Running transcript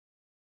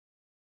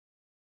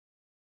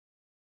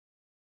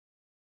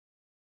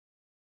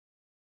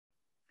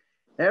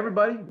Hey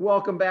everybody,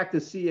 welcome back to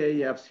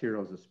CAF's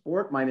Heroes of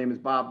Sport. My name is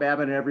Bob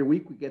Babbitt, and every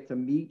week we get to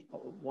meet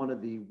one of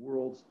the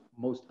world's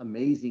most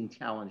amazing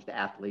challenged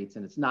athletes.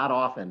 And it's not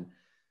often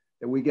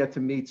that we get to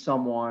meet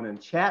someone and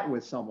chat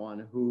with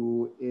someone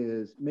who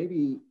is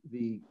maybe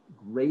the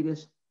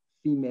greatest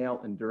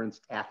female endurance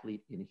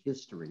athlete in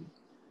history.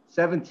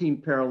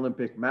 17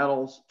 Paralympic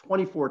medals,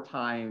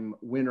 24-time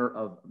winner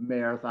of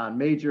marathon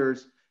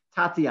majors.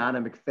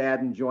 Tatyana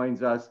McFadden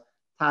joins us.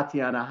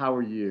 Tatyana, how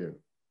are you?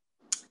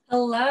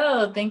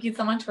 Hello, thank you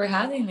so much for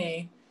having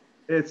me.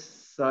 It's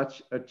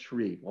such a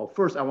treat. Well,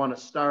 first, I want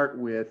to start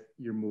with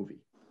your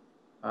movie.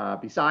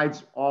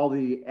 Besides all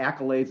the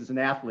accolades as an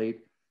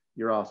athlete,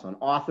 you're also an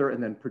author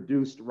and then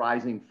produced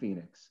Rising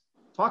Phoenix.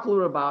 Talk a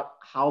little about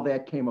how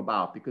that came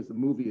about, because the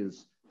movie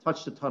has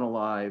touched a ton of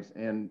lives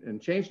and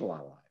changed a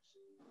lot of lives.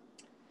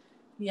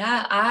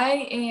 Yeah,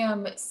 I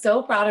am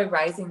so proud of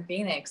Rising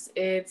Phoenix.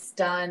 It's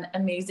done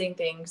amazing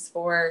things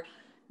for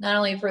not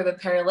only for the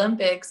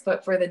Paralympics,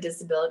 but for the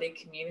disability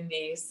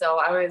community. So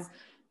I was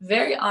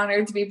very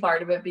honored to be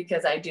part of it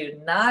because I do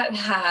not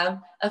have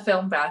a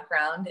film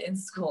background in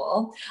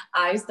school.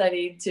 I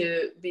studied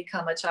to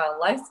become a child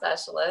life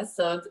specialist,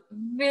 so it's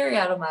very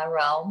out of my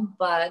realm.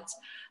 But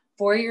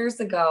 4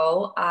 years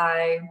ago,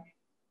 I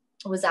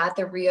was at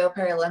the Rio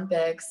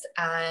Paralympics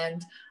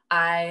and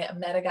I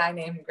met a guy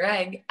named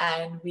Greg,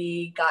 and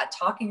we got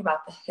talking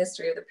about the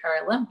history of the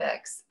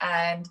Paralympics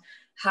and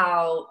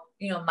how,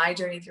 my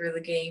journey through the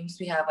games,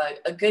 we have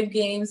a good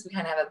games, we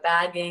kind of have a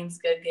bad games,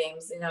 good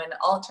games, and it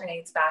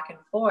alternates back and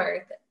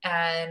forth,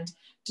 and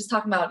just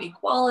talking about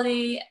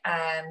equality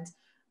and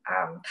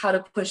how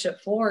to push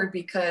it forward,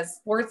 because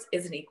sports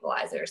is an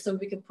equalizer. So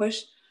we can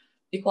push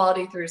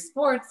equality through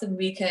sports and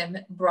we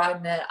can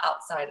broaden it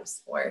outside of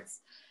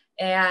sports.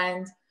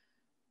 And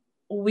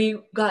we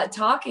got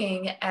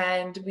talking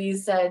and we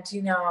said,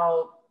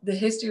 the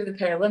history of the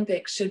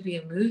Paralympics should be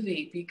a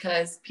movie,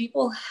 because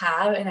people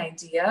have an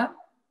idea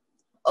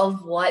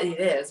of what it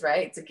is,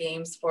 right? It's a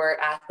games for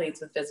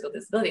athletes with physical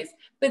disabilities,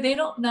 but they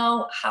don't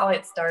know how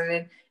it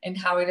started and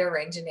how it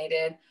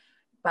originated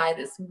by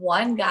this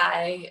one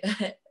guy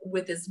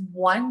with this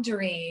one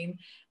dream,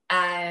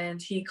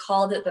 and he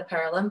called it the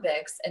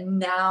Paralympics, and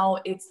now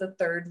it's the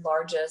third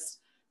largest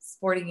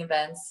sporting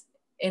events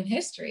in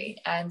history.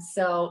 And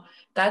so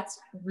that's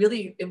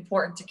really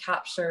important to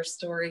capture a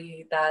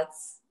story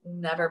that's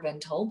never been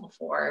told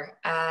before.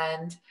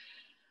 And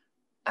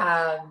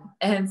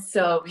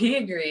so he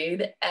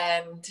agreed,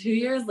 and 2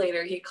 years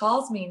later he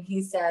calls me and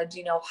he said,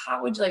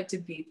 how would you like to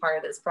be part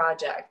of this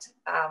project?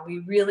 We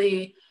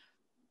really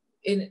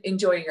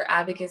enjoy your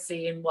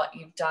advocacy and what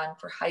you've done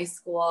for high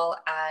school,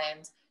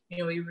 and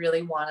we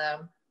really want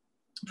to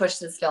push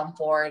this film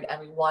forward,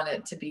 and we want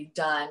it to be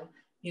done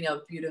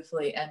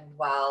beautifully and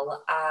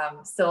well.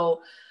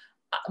 So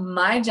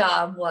my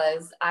job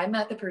was, I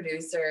met the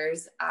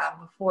producers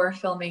before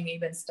filming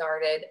even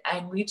started,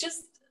 and we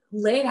just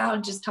laid out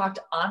and just talked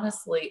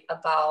honestly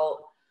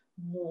about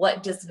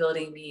what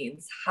disability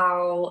means,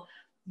 how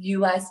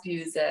US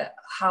views it,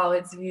 how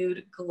it's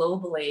viewed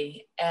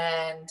globally,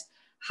 and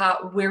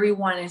where we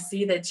want to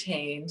see the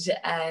change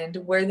and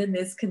where the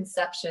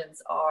misconceptions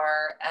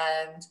are,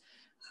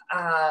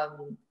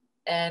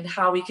 and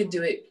how we could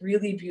do it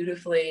really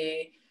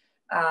beautifully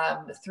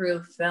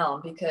through film,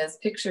 because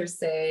pictures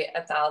say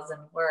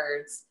 1,000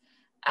 words.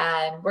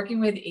 And working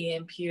with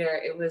Ian Peter,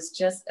 it was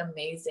just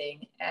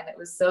amazing. And it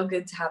was so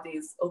good to have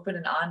these open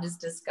and honest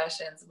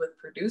discussions with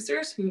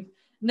producers who've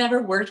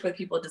never worked with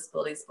people with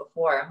disabilities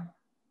before.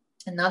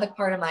 Another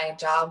part of my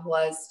job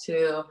was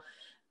to,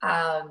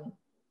 as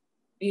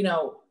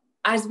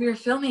we were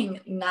filming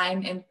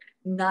nine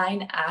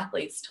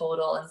athletes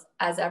total,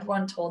 as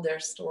everyone told their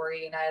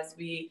story, and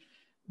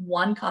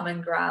one common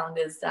ground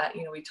is that,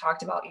 we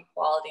talked about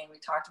equality and we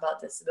talked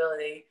about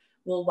disability.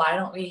 Well, why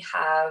don't we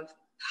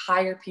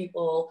hire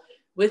people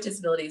with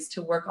disabilities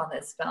to work on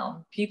this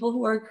film, people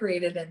who are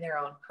creative in their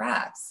own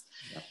crafts?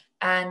 Yep.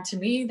 And to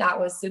me, that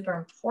was super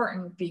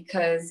important,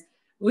 because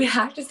we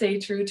have to stay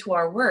true to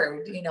our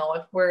word.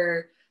 If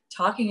we're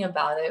talking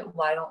about it,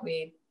 why don't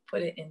we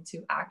put it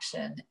into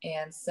action?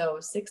 And so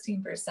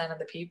 16% of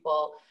the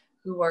people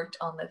who worked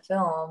on the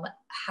film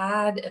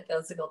had a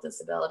physical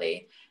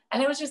disability.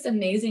 And it was just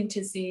amazing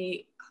to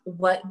see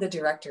what the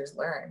directors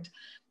learned.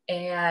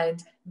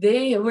 And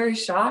they were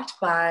shocked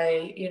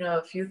by,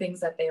 a few things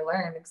that they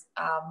learned.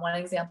 One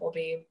example would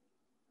be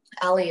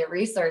Ellie, a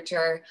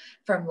researcher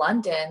from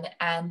London,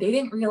 and they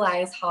didn't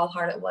realize how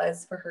hard it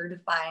was for her to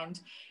find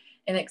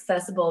an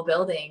accessible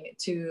building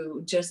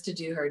to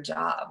do her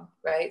job,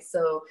 right?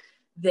 So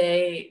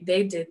they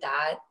did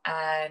that,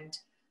 and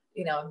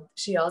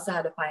she also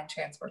had to find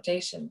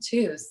transportation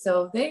too.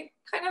 So they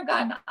kind of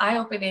got an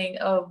eye-opening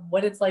of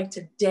what it's like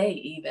today,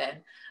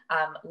 even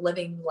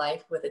living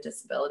life with a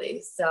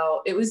disability.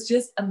 So it was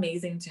just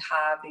amazing to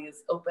have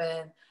these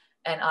open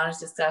and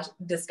honest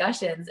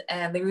discussions.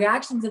 And the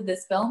reactions of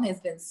this film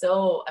has been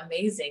so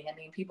amazing. I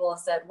mean, people have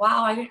said,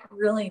 wow, I didn't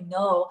really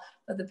know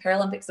that the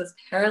Paralympics was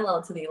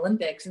parallel to the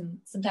Olympics. And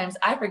sometimes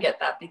I forget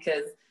that,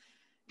 because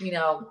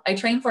I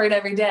train for it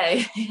every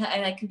day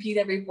and I compete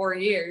every 4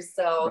 years.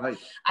 So Right.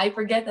 I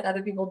forget that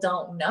other people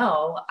don't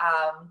know.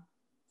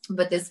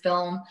 But this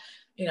film,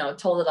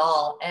 told it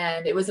all.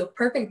 And it was a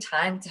perfect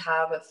time to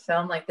have a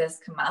film like this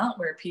come out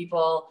where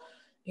people,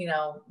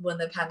 when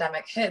the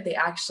pandemic hit, they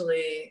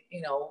actually,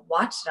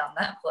 watched it on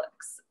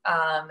Netflix,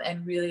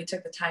 and really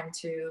took the time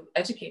to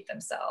educate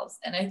themselves.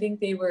 And I think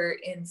they were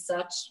in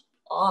such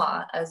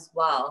awe as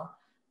well.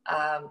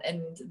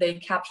 And they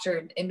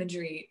captured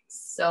imagery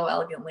so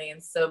elegantly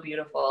and so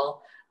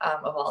beautiful,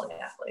 of all the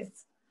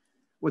athletes.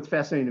 What's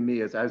fascinating to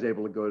me is I was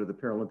able to go to the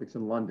Paralympics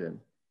in London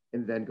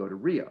and then go to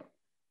Rio.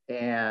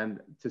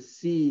 And to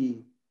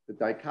see the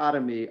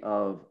dichotomy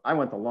of, I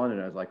went to London,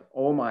 I was like,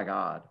 oh my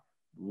God,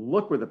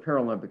 look where the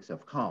Paralympics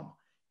have come.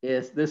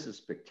 This is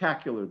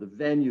spectacular. The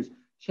venues,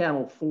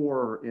 Channel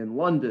 4 in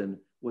London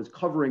was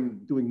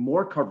doing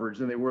more coverage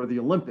than they were the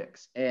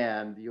Olympics.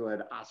 And you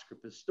had Oscar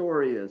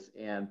Pistorius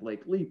and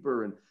Blake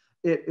Leeper. And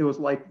it was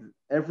like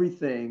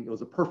everything, it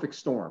was a perfect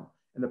storm.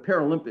 And the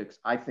Paralympics,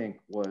 I think,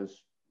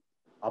 was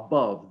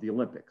above the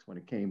Olympics when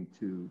it came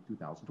to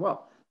 2012.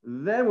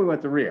 Then we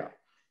went to Rio.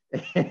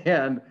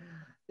 And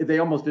they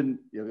almost didn't,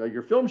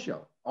 your film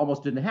show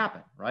almost didn't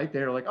happen, right?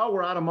 They were like, oh,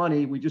 we're out of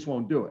money. We just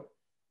won't do it.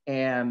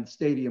 And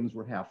stadiums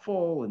were half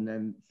full, and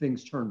then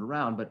things turned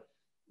around. But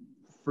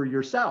for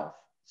yourself,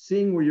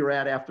 seeing where you're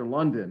at after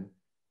London,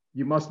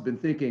 you must have been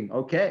thinking,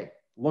 okay,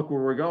 look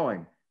where we're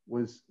going.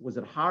 Was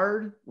it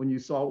hard when you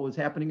saw what was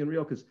happening in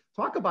Rio? Because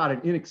talk about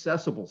an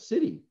inaccessible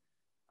city.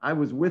 I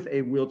was with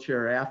a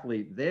wheelchair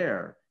athlete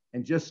there,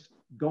 and just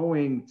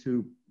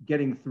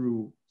getting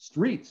through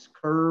streets,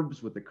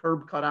 curbs with the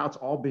curb cutouts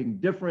all being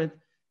different.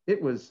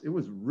 It was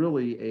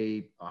really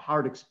a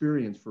hard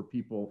experience for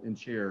people in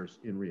chairs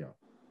in Rio.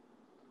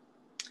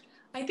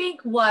 I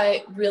think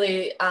what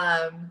really,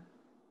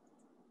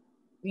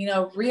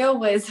 Rio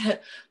was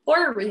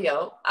for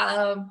Rio,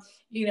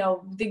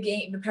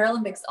 the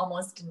Paralympics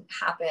almost didn't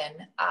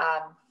happen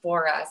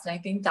for us. And I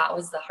think that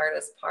was the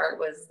hardest part,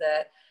 was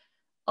that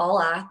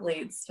all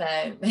athletes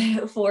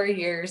spent 4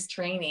 years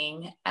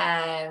training,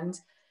 and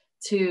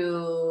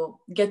to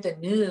get the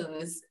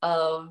news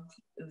of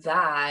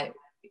that,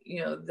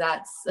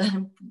 that's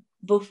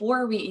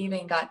before we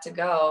even got to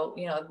go,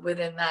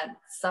 within that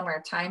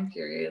summer time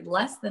period,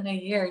 less than a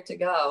year to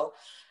go.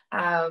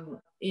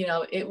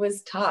 It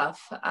was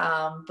tough,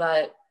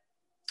 but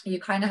you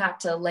kind of have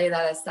to lay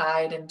that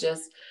aside and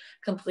just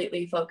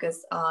completely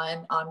focus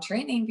on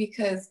training,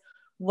 because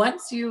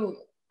once you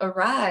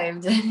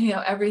arrived,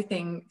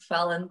 everything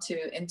fell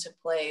into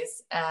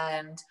place.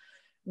 And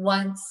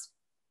once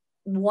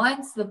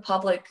the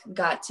public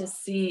got to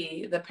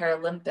see the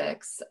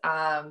Paralympics,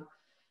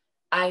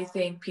 I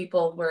think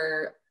people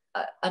were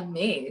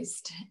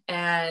amazed,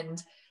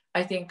 and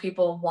I think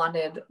people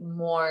wanted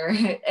more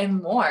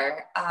and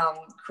more.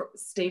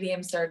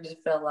 Stadiums started to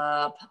fill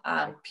up.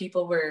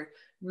 People were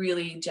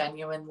really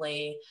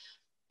genuinely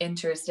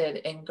interested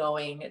in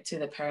going to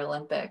the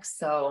Paralympics.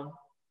 So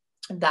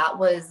that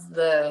was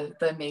the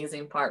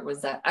amazing part,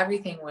 was that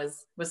everything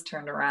was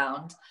turned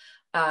around,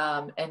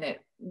 and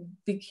it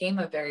became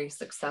a very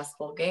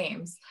successful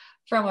games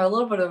from a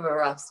little bit of a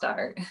rough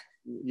start.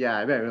 Yeah,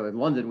 I mean, in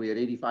London, we had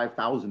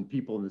 85,000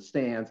 people in the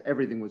stands.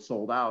 Everything was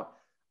sold out.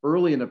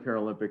 Early in the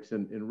Paralympics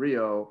in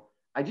Rio,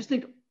 I just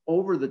think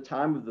over the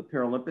time of the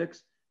Paralympics,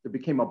 there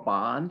became a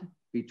bond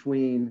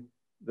between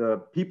the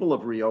people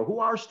of Rio, who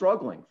are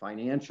struggling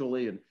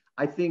financially, and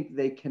I think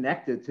they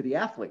connected to the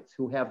athletes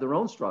who have their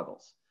own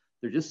struggles.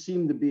 There just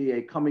seemed to be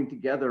a coming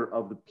together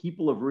of the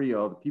people of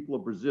Rio, the people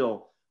of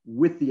Brazil,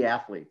 with the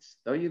athletes.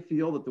 Don't you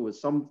feel that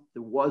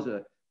there was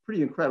a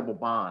pretty incredible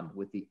bond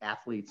with the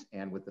athletes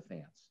and with the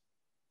fans?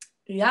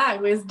 Yeah,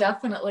 it was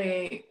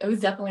definitely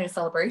a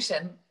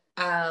celebration.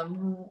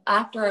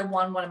 After I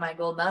won one of my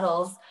gold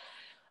medals,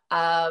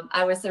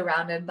 I was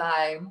surrounded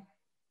by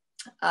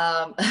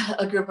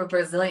a group of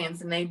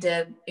Brazilians, and they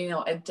did,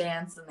 a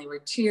dance, and they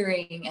were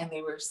cheering, and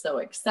they were so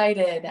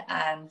excited.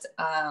 And,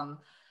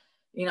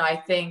 I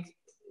think,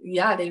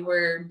 they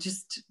were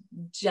just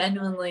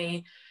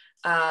genuinely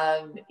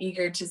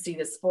eager to see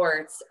the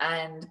sports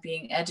and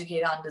being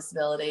educated on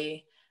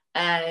disability,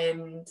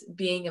 and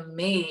being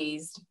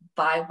amazed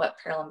by what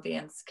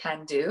Paralympians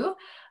can do,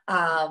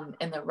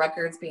 and the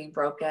records being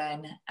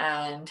broken,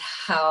 and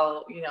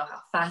how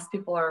fast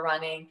people are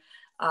running.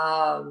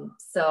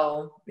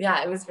 So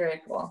yeah, it was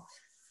very cool.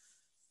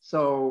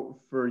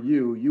 So for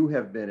you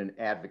have been an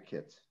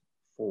advocate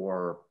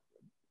for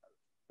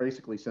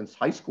basically since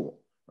high school,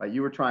 right?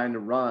 You were trying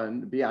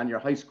to be on your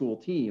high school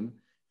team.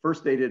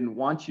 First, they didn't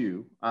want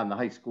you on the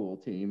high school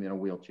team in a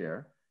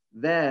wheelchair.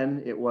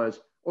 Then it was,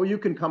 oh, you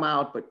can come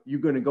out, but you're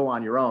going to go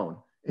on your own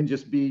and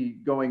just be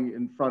going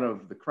in front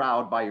of the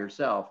crowd by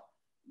yourself.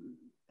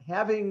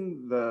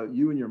 Having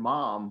you and your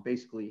mom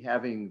basically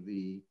having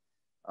the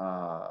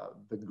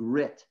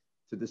grit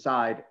to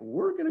decide,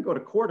 we're going to go to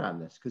court on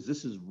this because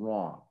this is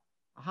wrong.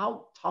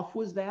 How tough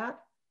was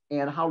that?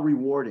 And how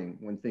rewarding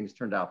when things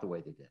turned out the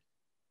way they did?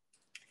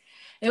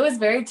 It was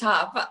very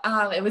tough.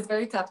 It was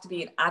very tough to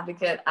be an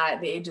advocate at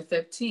the age of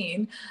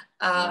 15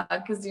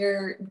 because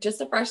you're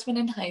just a freshman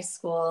in high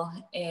school.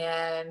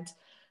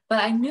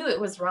 But I knew it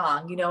was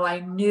wrong. You know, I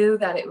knew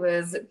that it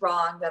was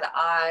wrong that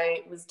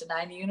I was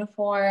denied a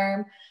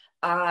uniform,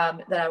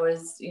 that I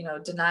was, you know,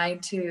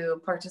 denied to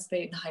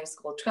participate in high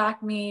school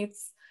track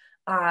meets.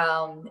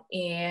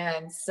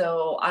 And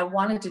so I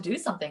wanted to do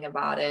something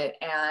about it.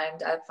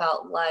 And I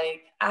felt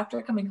like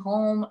after coming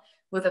home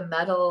with a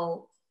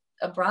medal,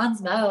 a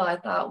bronze medal, I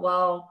thought,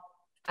 well,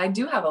 I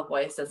do have a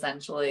voice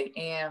essentially,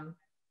 and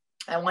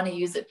I want to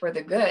use it for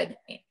the good.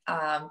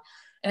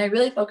 And I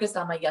really focused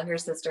on my younger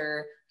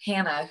sister,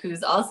 Hannah,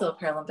 who's also a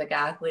Paralympic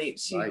athlete.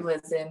 She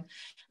was in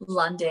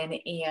London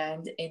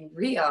and in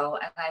Rio.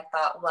 And I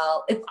thought,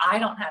 well, if I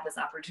don't have this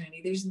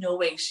opportunity, there's no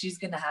way she's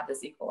going to have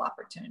this equal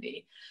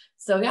opportunity.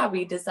 So yeah,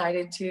 we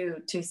decided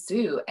to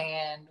sue,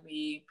 and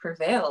we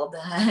prevailed.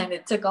 And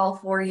it took all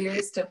 4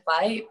 years to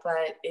fight,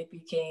 but it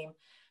became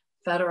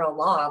federal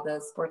law,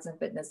 the Sports and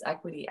Fitness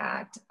Equity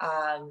Act.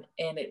 And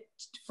it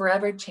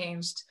forever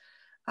changed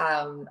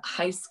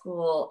high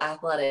school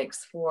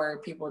athletics for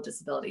people with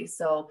disabilities.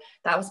 So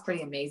that was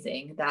pretty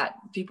amazing that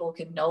people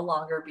can no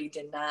longer be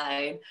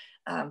denied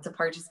to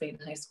participate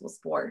in high school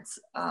sports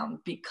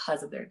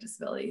because of their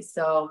disability.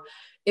 So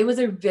it was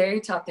a very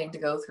tough thing to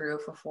go through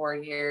for 4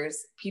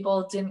 years.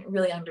 People didn't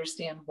really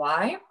understand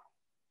why.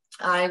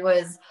 I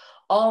was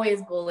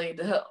always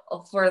bullied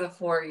for the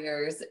 4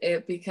 years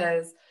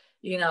because,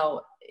 you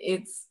know,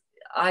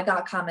 I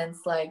got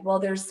comments like, well,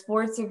 there's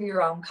sports of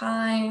your own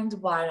kind.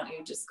 Why don't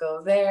you just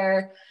go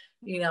there?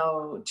 You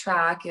know,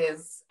 track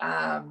is,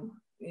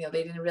 you know,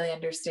 they didn't really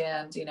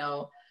understand, you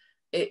know,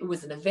 it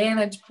was an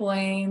advantage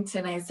point.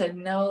 And I said,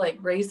 no, like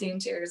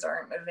racing chairs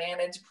aren't an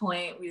advantage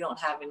point. We don't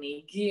have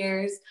any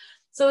gears.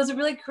 So it was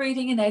really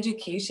creating an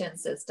education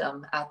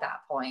system at that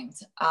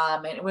point.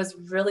 And it was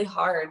really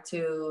hard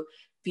to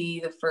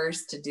be the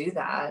first to do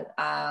that.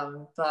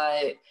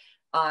 But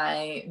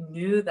I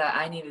knew that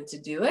I needed to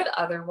do it.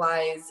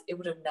 Otherwise, it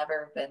would have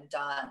never been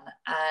done.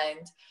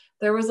 And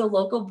there was a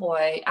local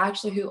boy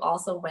actually who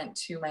also went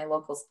to my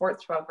local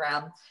sports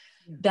program.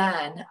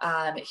 Ben,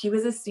 he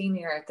was a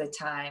senior at the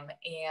time,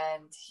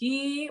 and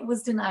he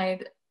was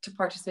denied to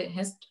participate in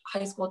his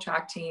high school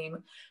track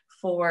team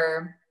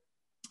for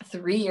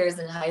 3 years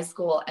in high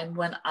school. And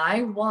when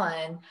I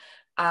won,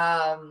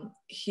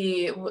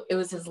 it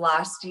was his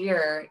last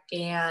year,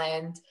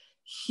 and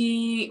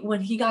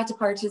when he got to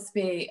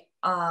participate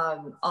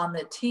on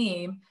the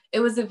team, it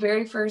was the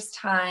very first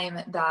time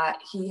that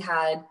he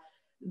had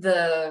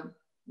the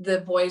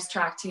boys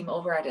track team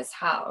over at his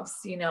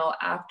house, you know,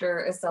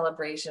 after a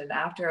celebration,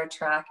 after a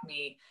track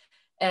meet.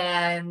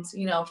 And,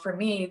 you know, for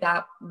me,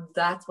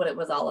 that's what it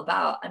was all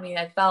about. I mean,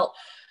 I felt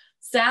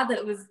sad that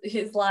it was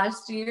his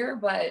last year,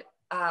 but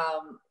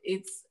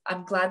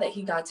I'm glad that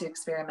he got to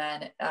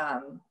experiment,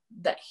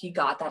 that he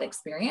got that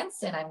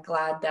experience. And I'm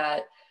glad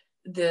that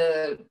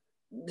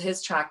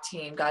his track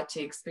team got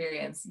to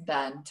experience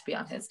Ben to be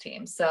on his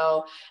team.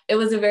 So it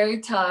was a very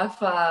tough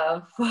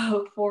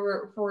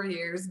 4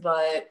 years,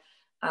 but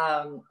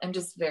I'm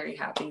just very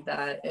happy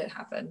that it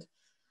happened.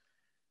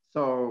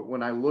 So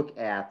when I look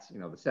at, you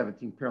know, the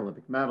 17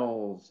 Paralympic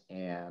medals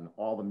and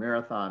all the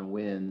marathon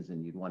wins,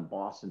 and you'd won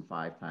Boston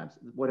 5 times,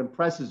 what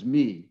impresses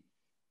me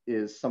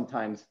is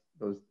sometimes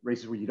those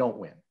races where you don't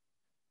win,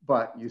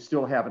 but you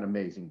still have an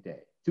amazing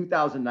day.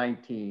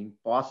 2019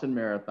 Boston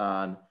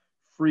Marathon,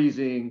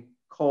 freezing,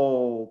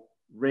 cold,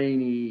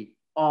 rainy,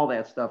 all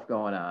that stuff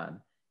going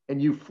on,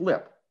 and you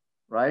flip,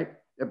 right?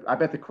 I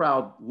bet the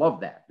crowd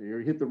loved that. You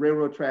hit the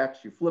railroad tracks,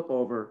 you flip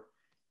over.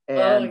 And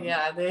oh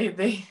yeah,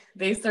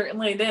 they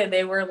certainly did.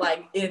 They were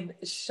like in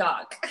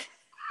shock.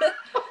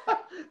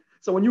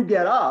 So when you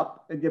get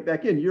up and get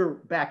back in, you're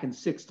back in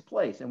 6th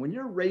place. And when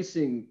you're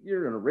racing,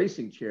 you're in a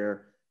racing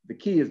chair, the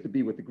key is to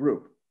be with the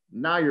group.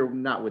 Now you're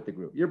not with the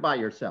group. You're by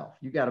yourself.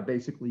 You got to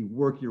basically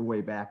work your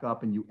way back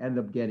up, and you end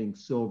up getting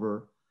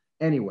silver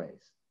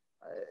anyways.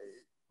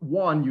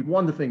 You'd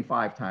won the thing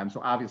 5 times,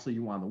 so obviously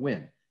you want to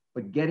win.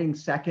 But getting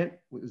second,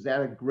 was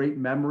that a great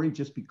memory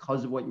just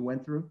because of what you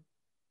went through?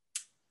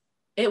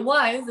 It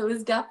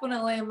was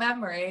definitely a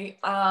memory.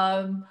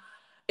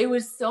 It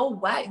was so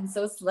wet and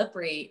so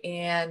slippery,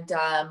 and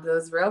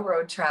those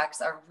railroad tracks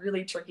are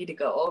really tricky to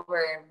go over.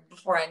 And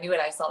before I knew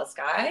it, I saw the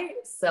sky.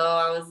 So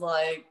I was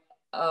like,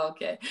 oh,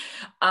 okay.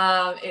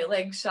 It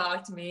like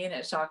shocked me, and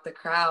it shocked the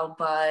crowd.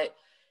 But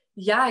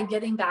yeah,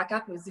 getting back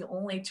up was the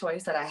only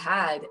choice that I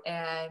had,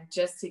 and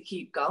just to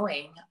keep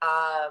going.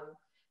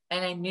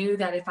 And I knew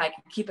that if I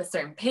could keep a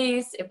certain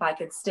pace, if I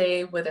could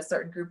stay with a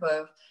certain group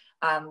of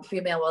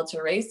female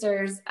wheelchair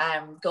racers,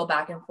 go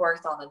back and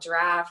forth on the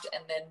draft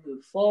and then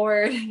move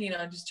forward, you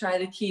know, just try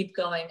to keep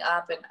going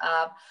up and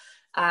up.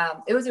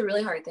 It was a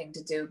really hard thing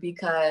to do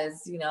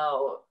because, you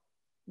know,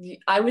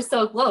 I was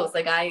so close.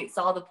 Like I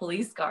saw the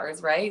police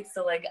cars, right?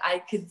 So like I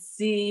could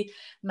see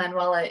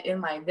Manuela in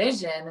my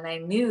vision, and I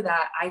knew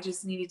that I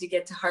just needed to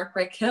get to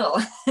Heartbreak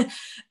Hill.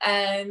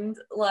 And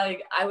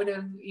like I would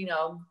have, you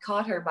know,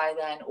 caught her by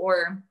then,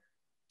 or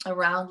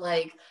around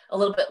like a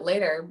little bit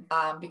later,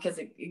 because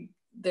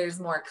there's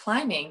more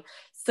climbing.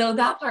 So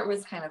that part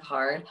was kind of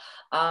hard,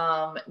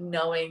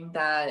 knowing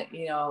that,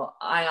 you know,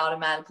 I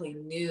automatically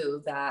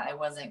knew that I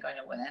wasn't going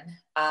to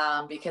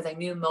win, because I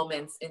knew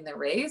moments in the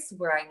race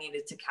where I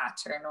needed to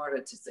catch her in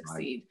order to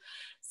succeed. Right.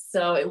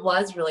 So it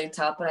was really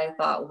tough, but I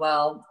thought,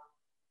 well,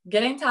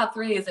 getting top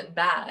 3 isn't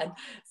bad.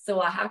 So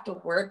I have to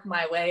work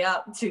my way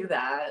up to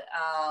that,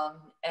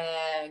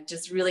 and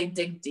just really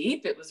dig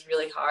deep. It was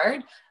really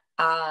hard.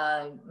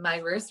 My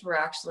wrists were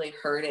actually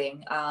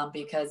hurting,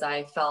 because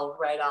I fell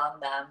right on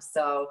them.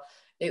 So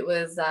it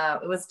was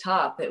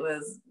tough. It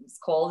was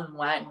cold and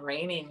wet and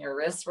raining. Your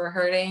wrists were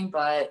hurting,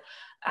 but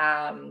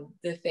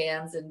the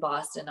fans in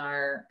Boston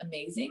are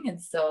amazing.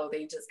 And so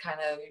they just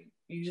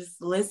you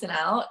just listen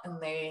out, and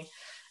they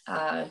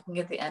can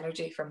get the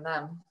energy from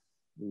them.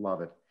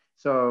 Love it.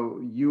 So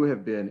you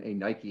have been a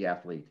Nike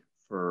athlete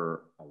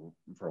for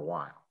a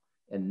while,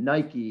 and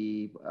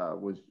Nike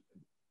was,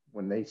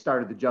 when they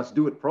started the Just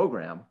Do It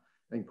program,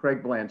 I think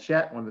Craig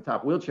Blanchett, one of the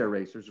top wheelchair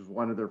racers, was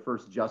one of their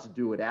first Just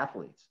Do It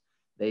athletes.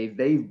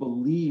 They've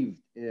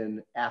believed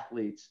in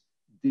athletes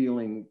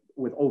dealing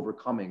with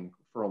overcoming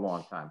for a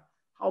long time.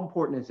 How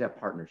important has that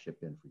partnership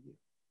been for you?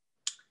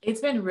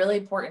 It's been really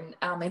important.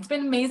 It's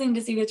been amazing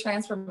to see the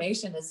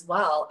transformation as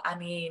well. I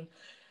mean,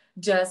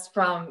 just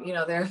from, you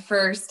know, their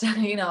first,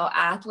 you know,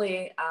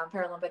 athlete,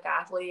 Paralympic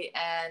athlete,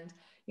 and,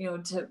 you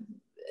know,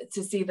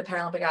 to see the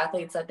Paralympic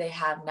athletes that they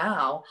have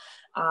now,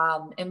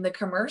 and the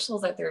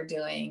commercials that they're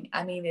doing.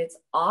 I mean, it's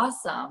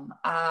awesome.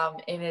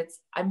 And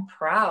I'm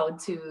proud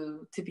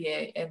to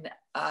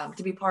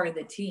be part of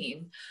the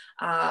team.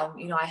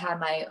 You know, I had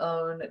my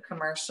own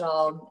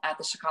commercial at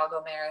the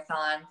Chicago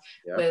Marathon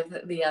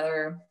with the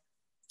other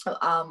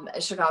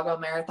Chicago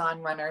Marathon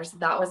runners.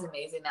 That was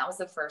amazing. That was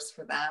the first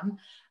for them.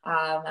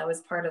 I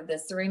was part of the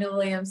Serena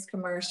Williams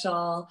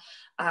commercial.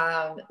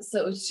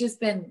 So it's just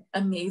been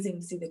amazing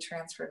to see the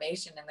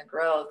transformation and the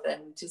growth,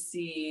 and to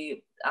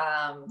see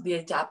the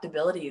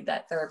adaptability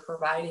that they're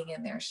providing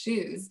in their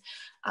shoes.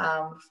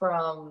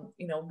 From,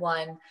 you know,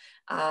 one,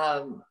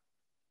 I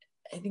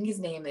think his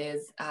name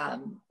is,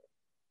 I'm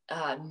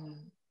trying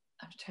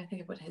to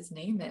think of what his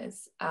name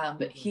is,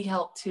 but he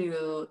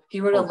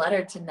wrote a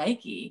letter to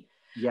Nike.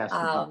 Yes,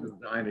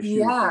 design a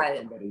shoe for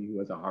somebody who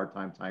has a hard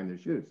time tying their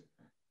shoes.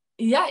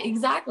 Yeah,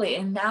 exactly.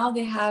 And now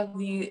they have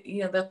the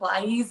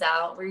FlyEase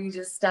out, where you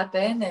just step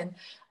in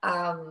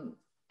and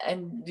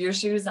your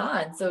shoes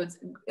on. So it's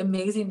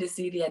amazing to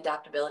see the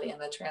adaptability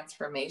and the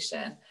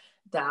transformation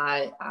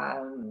that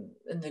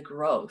and the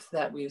growth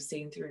that we've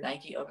seen through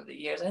Nike over the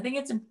years. And I think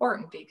it's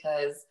important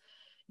because,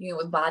 you know,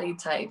 with body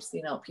types,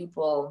 you know,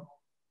 people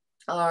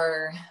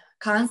are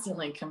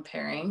constantly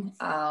comparing,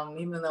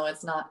 even though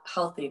it's not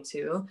healthy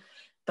to.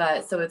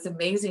 But so it's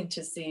amazing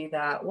to see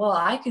that, well,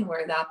 I can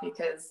wear that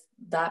because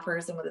that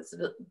person with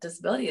a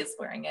disability is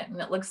wearing it, and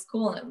it looks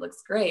cool and it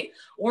looks great.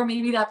 Or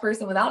maybe that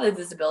person without a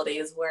disability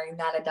is wearing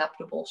that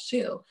adaptable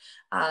shoe.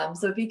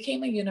 So it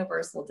became a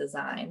universal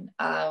design,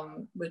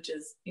 which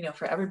is, you know,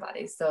 for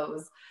everybody.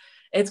 So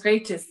it's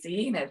great to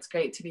see, and it's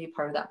great to be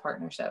part of that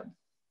partnership.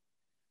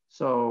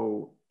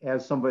 So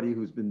as somebody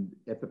who's been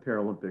at the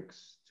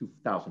Paralympics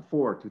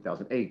 2004,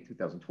 2008,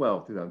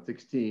 2012,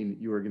 2016,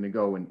 you were going to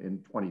go in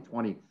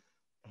 2020,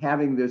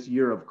 having this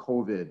year of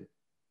COVID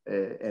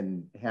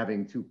and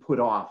having to put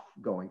off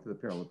going to the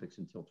Paralympics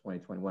until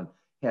 2021,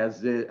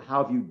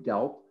 how have you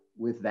dealt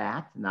with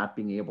that, not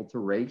being able to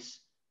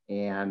race?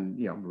 And,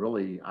 you know,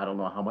 really, I don't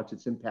know how much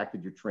it's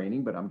impacted your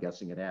training, but I'm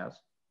guessing it has.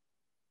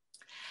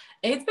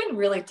 It's been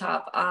really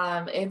tough.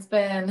 It's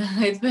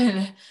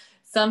been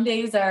some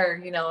days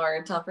are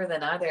tougher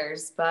than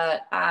others,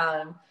 but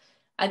I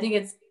think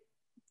it's,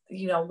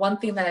 you know, one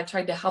thing that I've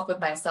tried to help with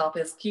myself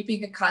is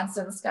keeping a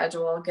constant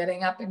schedule,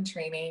 getting up and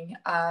training.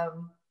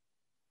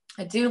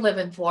 I do live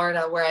in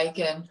Florida where I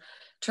can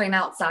train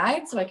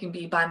outside, so I can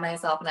be by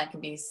myself and I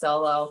can be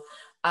solo.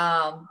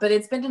 But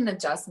it's been an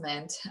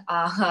adjustment.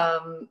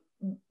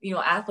 You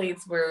know,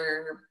 athletes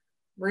we're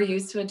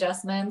used to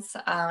adjustments.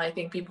 I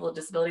think people with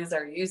disabilities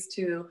are used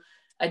to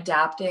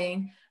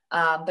adapting.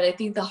 But I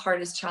think the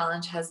hardest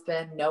challenge has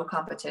been no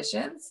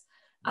competitions.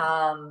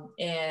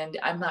 And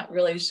I'm not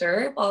really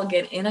sure if I'll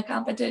get in a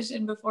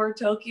competition before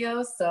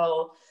Tokyo.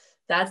 So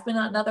that's been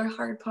another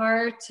hard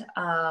part. You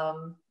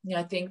know,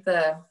 I think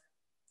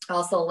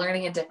also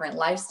learning a different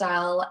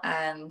lifestyle,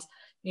 and,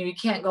 you know, you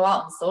can't go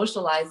out and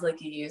socialize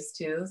like you used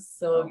to.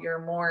 So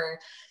you're more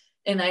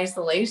in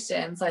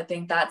isolation. So I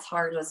think that's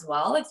hard as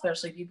well,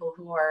 especially people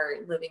who are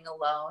living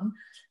alone.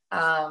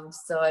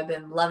 So I've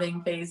been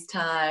loving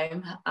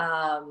FaceTime,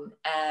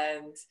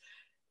 and,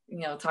 you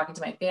know, talking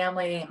to my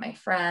family and my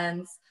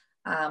friends.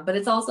 But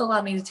it's also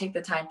allowed me to take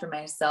the time for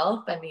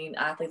myself. I mean,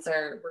 athletes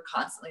we're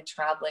constantly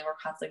traveling. We're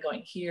constantly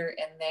going here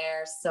and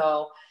there.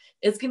 So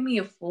it's given me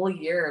a full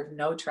year of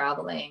no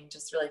traveling,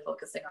 just really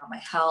focusing on my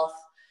health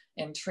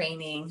and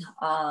training,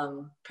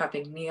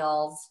 prepping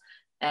meals,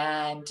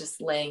 and just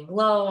laying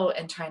low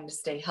and trying to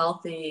stay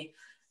healthy.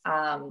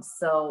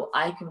 So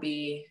I can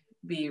be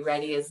be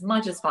ready as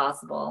much as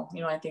possible.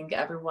 You know, I think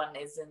everyone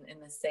is in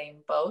the same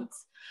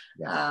boats.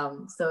 Yes.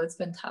 So it's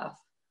been tough.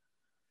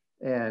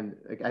 And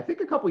I think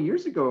a couple of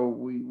years ago,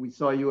 we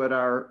saw you at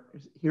our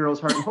Heroes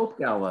Heart and Hope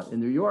Gala in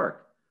New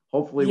York.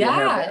 Hopefully we'll have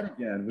Yeah, that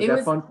again. Was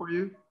that fun for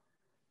you?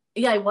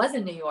 Yeah, I was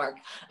in New York.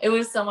 It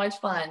was so much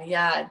fun.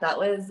 Yeah, that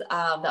was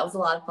a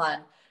lot of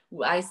fun.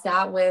 I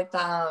sat with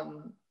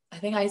I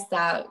think I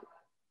sat,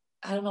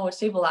 I don't know which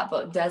table that,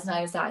 but Des and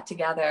I sat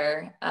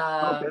together.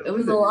 Oh, Des It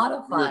was a Linden. lot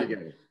of We were fun.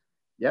 together.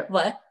 Yep.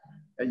 What?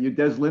 You,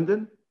 Des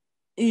Linden?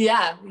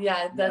 Yeah, Des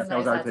Yes, and that I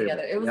was our sat table.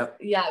 together. It was, yep.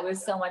 Yeah, it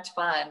was so much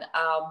fun.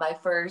 My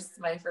first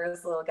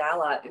little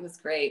gala. It was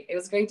great. It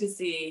was great to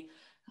see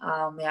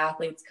the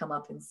athletes come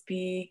up and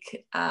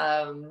speak,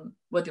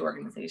 what the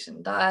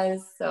organization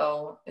does.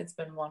 So it's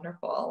been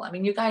wonderful. I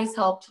mean, you guys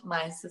helped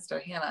my sister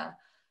Hannah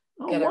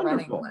get a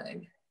running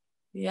leg.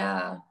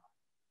 Yeah.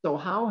 So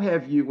how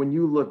have you, when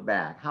you look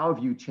back, how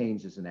have you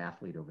changed as an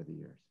athlete over the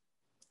years?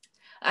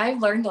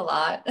 I've learned a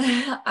lot.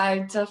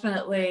 I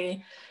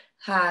definitely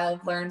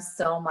have learned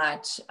so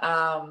much,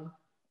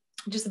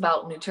 just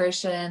about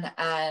nutrition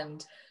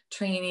and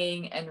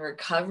training, and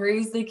recovery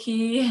is the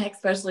key,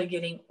 especially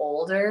getting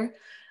older.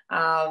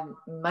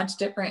 Much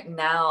different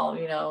now,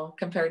 you know,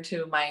 compared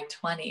to my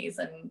 20s,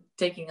 and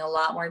taking a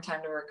lot more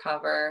time to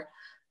recover,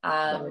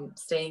 Right.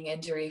 staying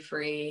injury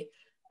free.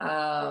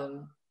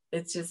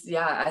 It's just,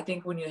 yeah, I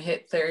think when you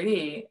hit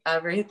 30,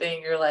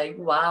 everything, you're like,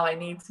 wow, I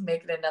need to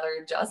make another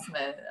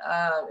adjustment.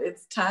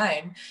 It's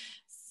time.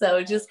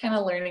 So just kind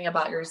of learning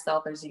about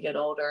yourself as you get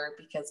older,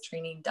 because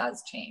training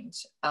does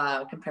change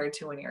compared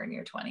to when you're in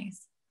your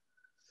 20s.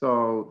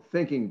 So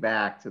thinking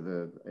back to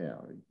the, you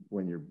know,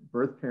 when your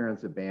birth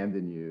parents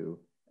abandon you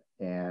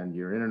and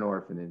you're in an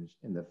orphanage,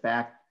 and the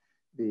fact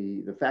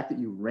that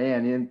you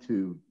ran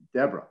into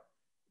Deborah,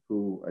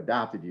 who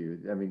adopted you,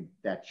 I mean,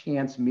 that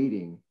chance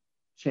meeting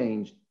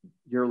changed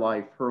your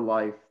life, her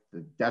life,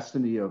 the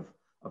destiny of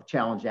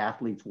challenged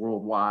athletes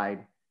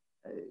worldwide.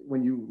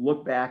 When you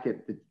look back at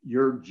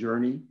your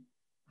journey,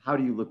 how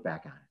do you look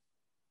back on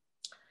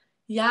it?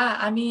 Yeah,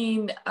 I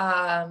mean,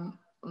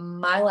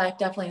 my life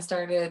definitely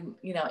started,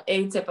 you know,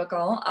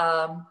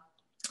 atypical,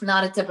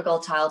 not a typical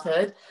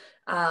childhood,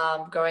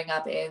 growing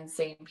up in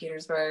St.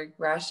 Petersburg,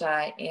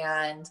 Russia,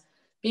 and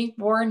being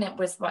born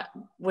with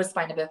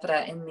spina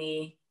bifida in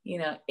the, you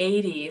know,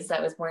 80s.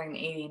 I was born in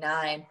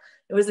 89.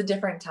 It was a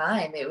different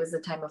time. It was a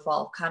time of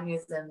fall of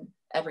communism.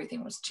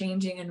 Everything was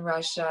changing in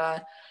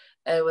Russia.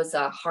 It was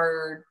a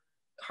hard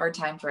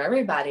time for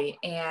everybody.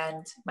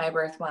 And my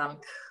birth mom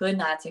could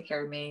not take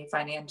care of me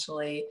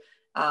financially,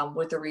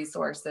 with the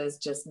resources,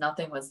 just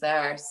nothing was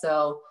there.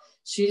 So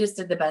she just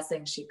did the best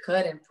thing she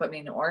could and put me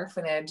in an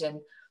orphanage and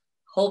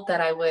hoped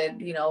that I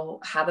would, you know,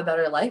 have a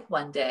better life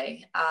one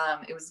day.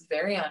 It was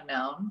very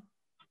unknown.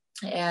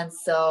 And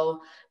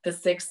so the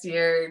 6th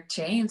year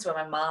changed when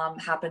my mom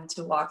happened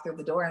to walk through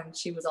the door, and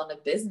she was on a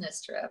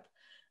business trip.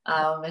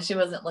 And she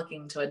wasn't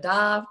looking to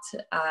adopt.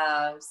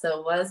 So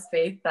it was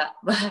faith that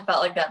I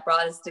felt like that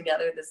brought us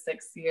together the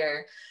 6th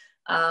year.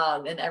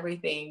 And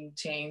everything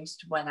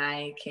changed when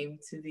I came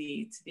to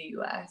the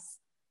US.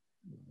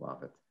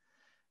 Love it.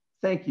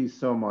 Thank you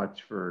so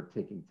much for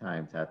taking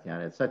time,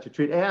 Tatyana. It's such a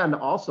treat. And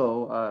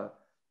also,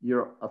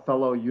 you're a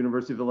fellow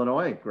University of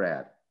Illinois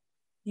grad.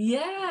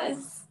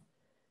 Yes,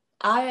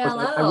 ILL.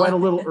 I went a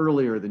little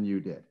earlier than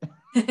you did.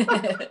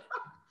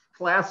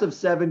 Class of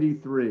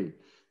 73.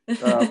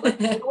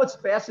 But you know what's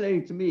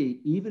fascinating to me,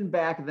 even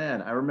back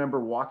then, I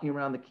remember walking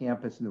around the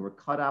campus and there were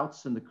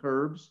cutouts in the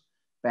curbs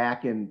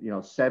back in, you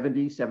know,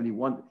 70,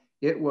 71.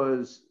 It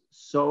was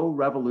so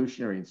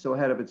revolutionary and so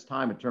ahead of its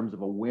time in terms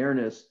of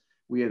awareness.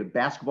 We had a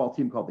basketball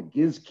team called the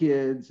Giz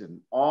Kids, and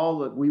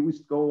we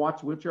used to go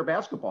watch wheelchair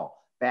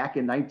basketball back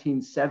in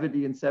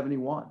 1970 and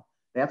 71.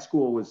 That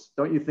school was,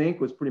 don't you think,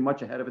 was pretty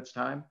much ahead of its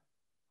time?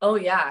 Oh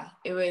yeah,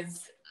 it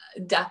was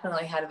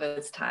definitely ahead of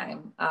its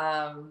time.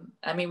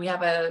 I mean, we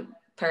have a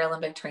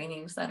Paralympic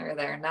training center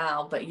there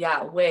now, but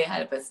yeah, way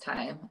ahead of its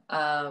time,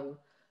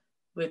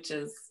 which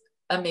is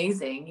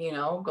amazing. You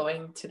know,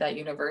 going to that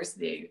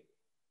university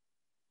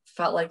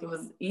felt like it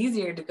was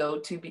easier to go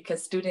to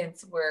because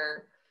students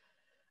were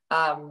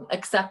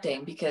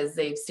accepting, because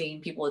they've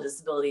seen people with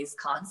disabilities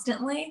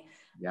constantly.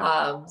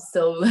 Yeah.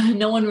 So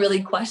no one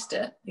really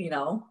questioned, you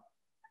know,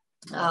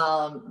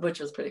 which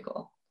was pretty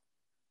cool.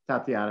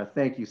 Tatyana,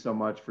 thank you so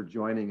much for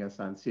joining us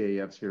on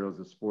CAF's Heroes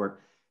of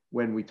Sport.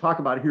 When we talk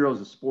about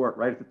Heroes of Sport,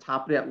 right at the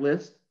top of that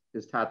list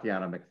is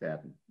Tatyana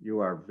McFadden. You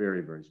are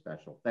very, very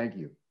special. Thank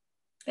you.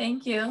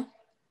 Thank you.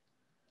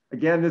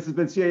 Again, this has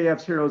been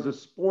CAF's Heroes of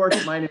Sport.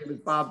 My name is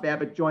Bob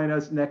Babbitt. Join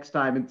us next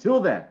time.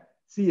 Until then,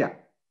 see ya.